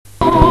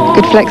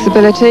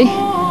flexibility.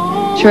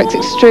 She works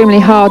extremely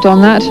hard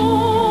on that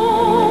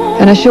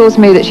and assures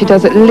me that she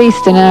does at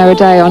least an hour a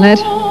day on it.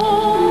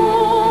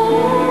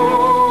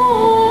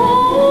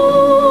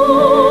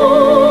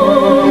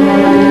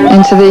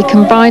 Into the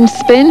combined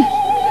spin,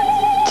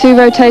 2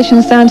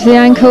 rotations down to the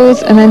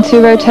ankles and then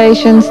 2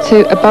 rotations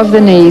to above the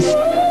knees.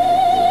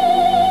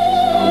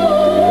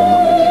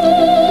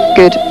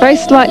 Good. Very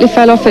slightly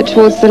fell off it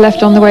towards the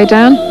left on the way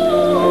down.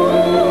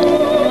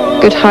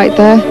 Good height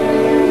there.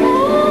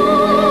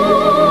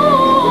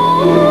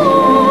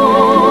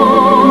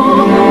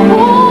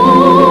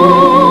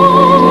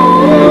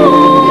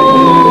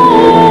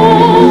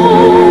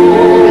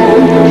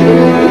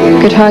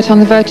 Good height on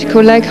the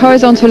vertical leg.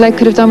 Horizontal leg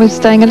could have done with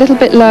staying a little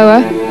bit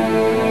lower.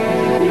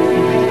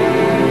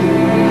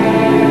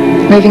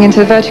 Moving into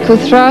the vertical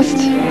thrust.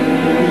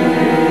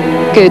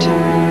 Good.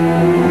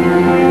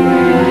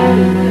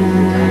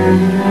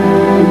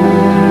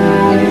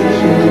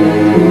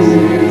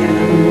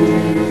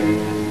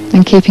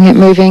 And keeping it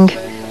moving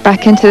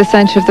back into the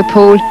centre of the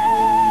pool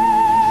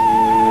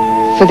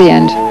for the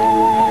end.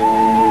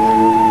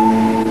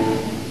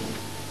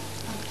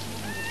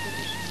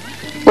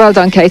 Well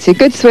done, Katie.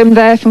 Good swim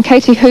there from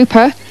Katie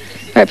Hooper,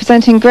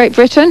 representing Great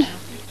Britain.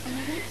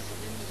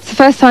 It's the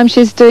first time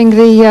she's doing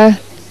the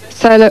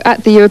solo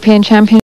at the European Championship.